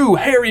be true.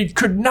 Harry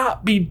could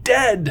not be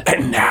dead.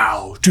 And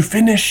now, to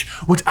finish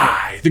what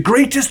I, the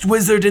greatest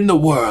wizard in the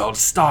world,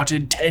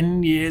 started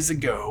 10 years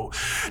ago,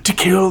 to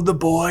kill the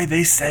boy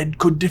they said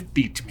could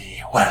defeat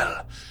me.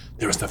 Well,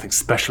 there was nothing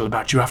special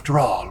about you after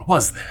all,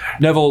 was there?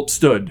 Neville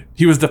stood.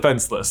 He was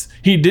defenseless.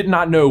 He did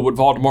not know what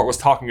Voldemort was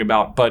talking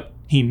about, but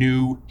he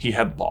knew he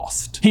had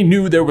lost. He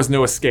knew there was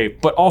no escape,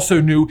 but also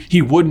knew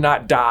he would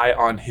not die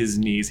on his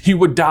knees. He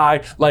would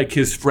die like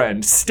his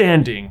friend,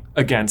 standing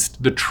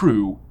against the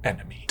true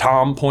enemy.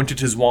 Tom pointed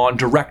his wand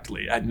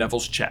directly at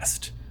Neville's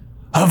chest.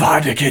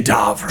 Avada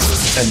Kedavra!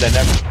 And then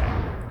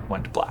everything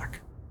went black.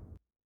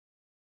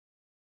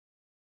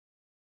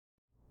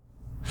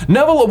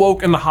 Neville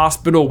awoke in the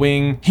hospital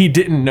wing he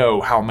didn't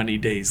know how many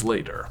days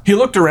later. He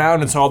looked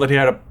around and saw that he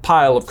had a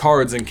pile of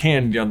cards and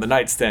candy on the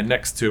nightstand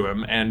next to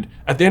him, and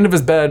at the end of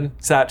his bed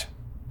sat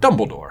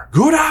Dumbledore.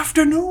 Good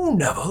afternoon,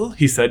 Neville,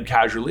 he said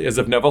casually, as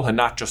if Neville had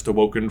not just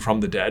awoken from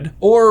the dead.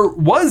 Or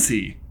was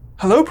he?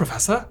 Hello,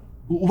 Professor.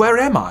 Where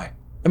am I?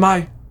 Am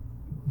I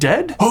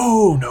dead?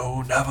 Oh,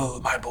 no,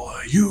 Neville, my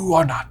boy, you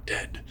are not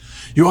dead.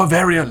 You are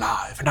very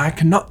alive, and I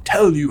cannot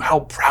tell you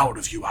how proud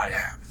of you I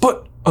am.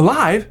 But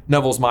alive?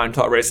 Neville's mind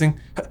thought racing.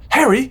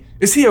 Harry,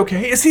 is he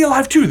okay? Is he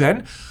alive too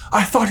then?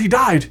 I thought he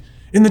died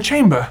in the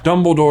chamber.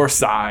 Dumbledore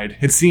sighed.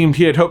 It seemed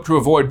he had hoped to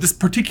avoid this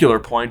particular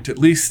point, at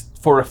least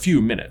for a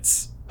few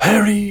minutes.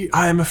 Harry,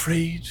 I am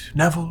afraid,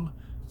 Neville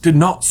did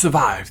not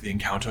survive the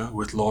encounter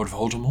with Lord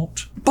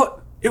Voldemort.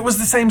 But it was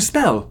the same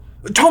spell.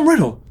 Tom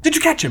Riddle, did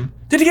you catch him?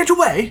 Did he get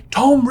away?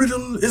 Tom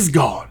Riddle is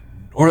gone,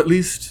 or at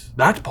least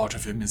that part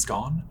of him is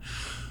gone.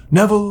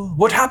 Neville,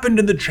 what happened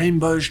in the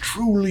chamber is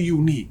truly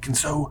unique, and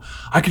so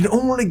I can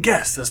only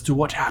guess as to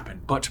what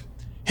happened, but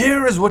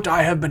here is what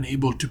I have been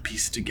able to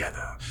piece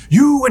together.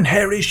 You and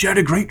Harry shared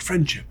a great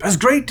friendship, as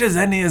great as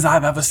any as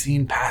I've ever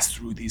seen pass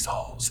through these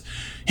halls.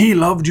 He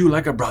loved you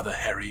like a brother,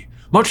 Harry,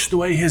 much the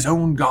way his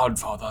own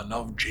godfather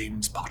loved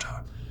James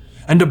Potter.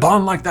 And a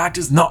bond like that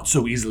is not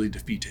so easily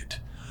defeated.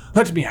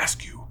 Let me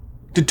ask you,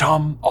 did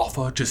Tom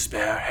offer to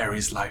spare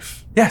Harry's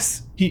life?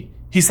 Yes, he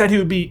said he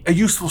would be a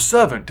useful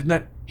servant and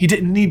that he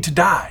didn't need to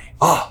die.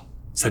 Ah,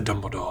 said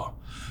Dumbledore.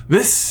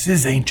 This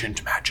is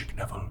ancient magic,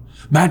 Neville.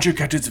 Magic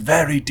at its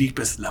very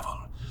deepest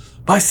level.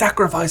 by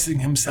sacrificing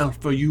himself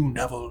for you,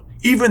 Neville.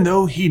 Even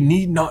though he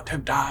need not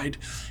have died,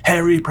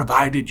 Harry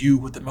provided you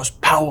with the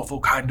most powerful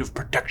kind of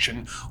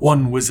protection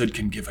one wizard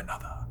can give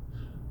another.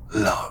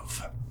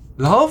 Love.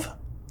 Love?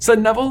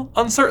 Said Neville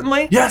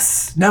uncertainly.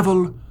 Yes,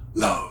 Neville,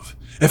 love.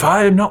 If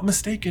I am not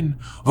mistaken,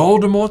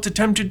 Voldemort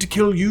attempted to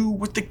kill you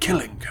with the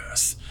killing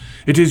curse.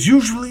 It is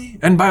usually,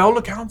 and by all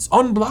accounts,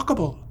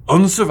 unblockable,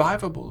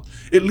 unsurvivable.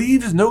 It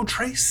leaves no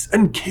trace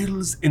and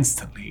kills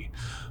instantly.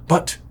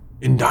 But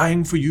in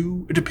dying for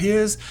you, it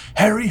appears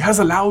Harry has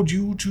allowed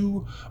you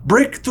to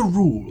break the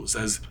rules,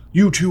 as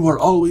you two are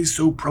always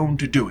so prone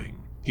to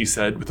doing, he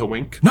said with a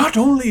wink. Not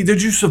only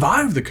did you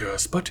survive the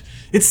curse, but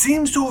it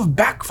seems to have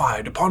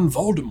backfired upon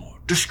Voldemort,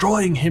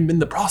 destroying him in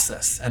the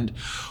process, and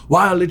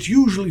while it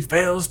usually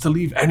fails to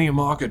leave any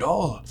mark at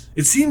all,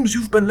 it seems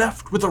you've been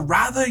left with a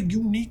rather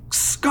unique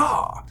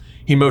scar.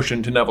 He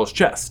motioned to Neville's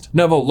chest.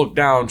 Neville looked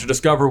down to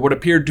discover what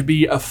appeared to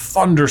be a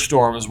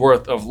thunderstorm's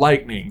worth of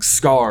lightning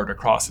scarred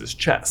across his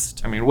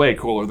chest. I mean, way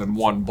cooler than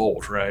one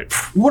bolt, right?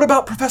 What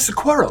about Professor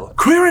Quirrell?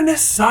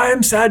 Quirinius, I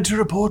am sad to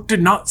report,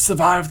 did not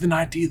survive the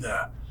night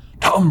either.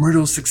 Tom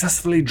Riddle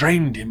successfully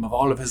drained him of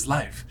all of his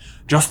life,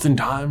 just in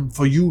time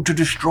for you to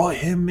destroy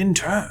him in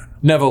turn.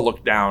 Neville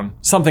looked down.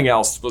 Something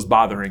else was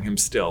bothering him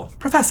still.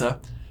 Professor,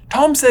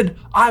 Tom said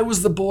I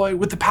was the boy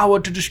with the power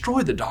to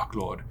destroy the Dark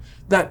Lord.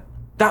 That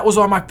was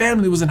why my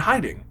family was in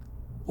hiding.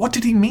 What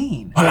did he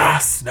mean?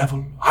 Alas,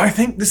 Neville, I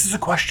think this is a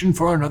question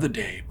for another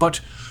day,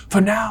 but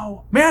for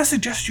now, may I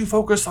suggest you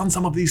focus on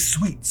some of these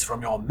sweets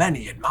from your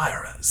many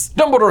admirers?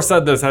 Dumbledore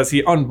said this as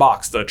he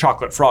unboxed a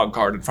chocolate frog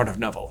card in front of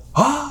Neville.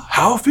 Ah,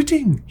 how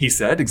fitting, he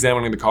said,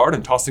 examining the card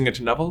and tossing it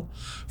to Neville.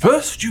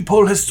 First you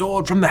pull his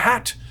sword from the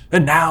hat,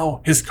 and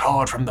now his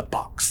card from the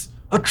box.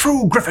 A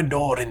true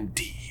Gryffindor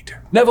indeed.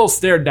 Neville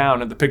stared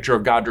down at the picture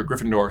of Godric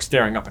Gryffindor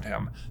staring up at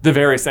him, the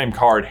very same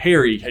card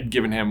Harry had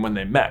given him when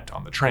they met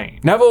on the train.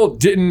 Neville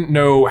didn't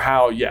know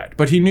how yet,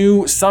 but he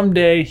knew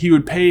someday he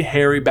would pay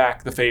Harry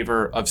back the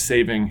favor of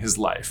saving his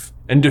life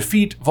and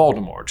defeat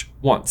Voldemort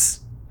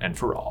once and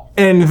for all.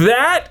 And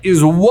that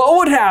is what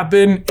would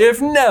happen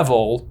if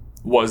Neville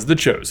was the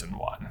chosen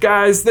one.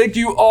 Guys, thank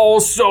you all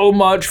so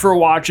much for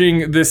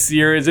watching this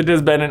series. It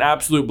has been an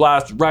absolute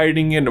blast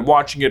writing it and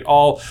watching it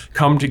all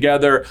come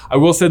together. I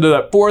will say though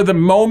that for the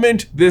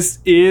moment, this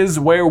is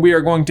where we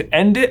are going to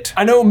end it.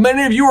 I know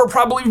many of you are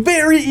probably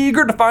very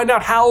eager to find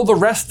out how the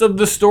rest of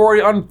the story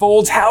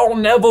unfolds, how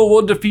Neville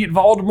will defeat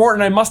Voldemort,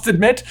 and I must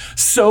admit,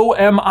 so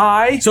am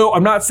I. So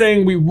I'm not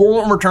saying we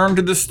won't return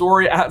to this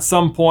story at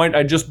some point.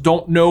 I just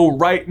don't know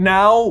right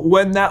now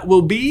when that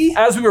will be.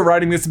 As we were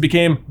writing this, it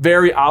became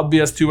very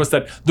obvious to us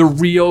that the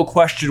real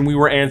question we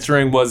were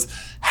answering was,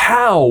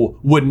 how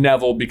would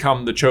Neville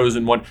become the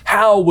chosen one?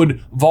 How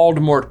would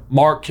Voldemort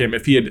mark him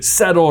if he had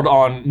settled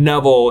on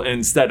Neville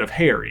instead of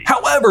Harry?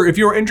 However, if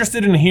you're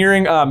interested in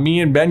hearing me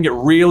and Ben get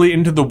really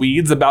into the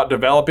weeds about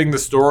developing the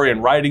story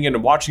and writing it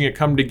and watching it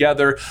come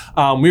together,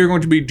 we are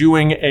going to be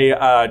doing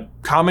a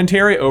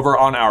commentary over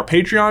on our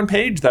Patreon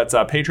page. That's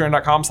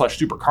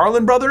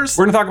patreon.com/SuperCarlinBrothers.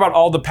 We're gonna talk about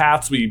all the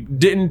paths we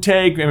didn't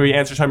take, maybe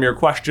answer some of your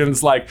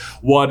questions like,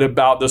 what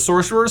about the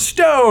Sorcerer's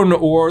Stone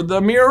or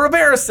the Mirror of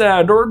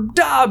Erised or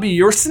Dobby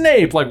or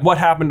Snape? Like, what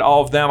happened to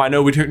all of them? I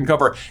know we didn't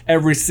cover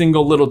every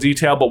single little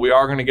detail, but we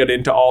are gonna get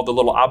into all the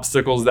little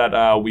obstacles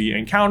that we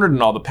encountered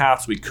and all the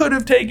paths we could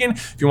have taken.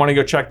 If you wanna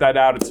go check that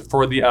out, it's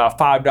for the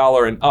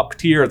 $5 and up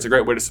tier. It's a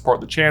great way to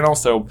support the channel,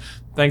 so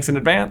thanks in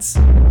advance.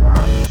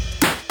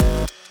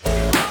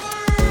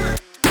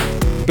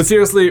 But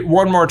seriously,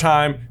 one more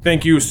time,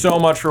 thank you so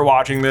much for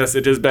watching this.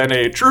 It has been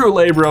a true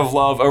labor of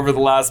love over the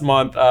last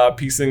month,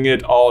 piecing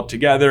it all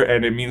together,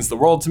 and it means the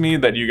world to me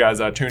that you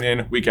guys tune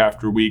in week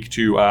after week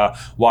to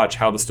watch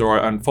how the story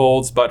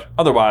unfolds. But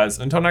otherwise,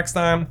 until next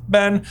time,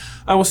 Ben,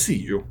 I will see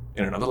you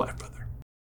in another life, brother.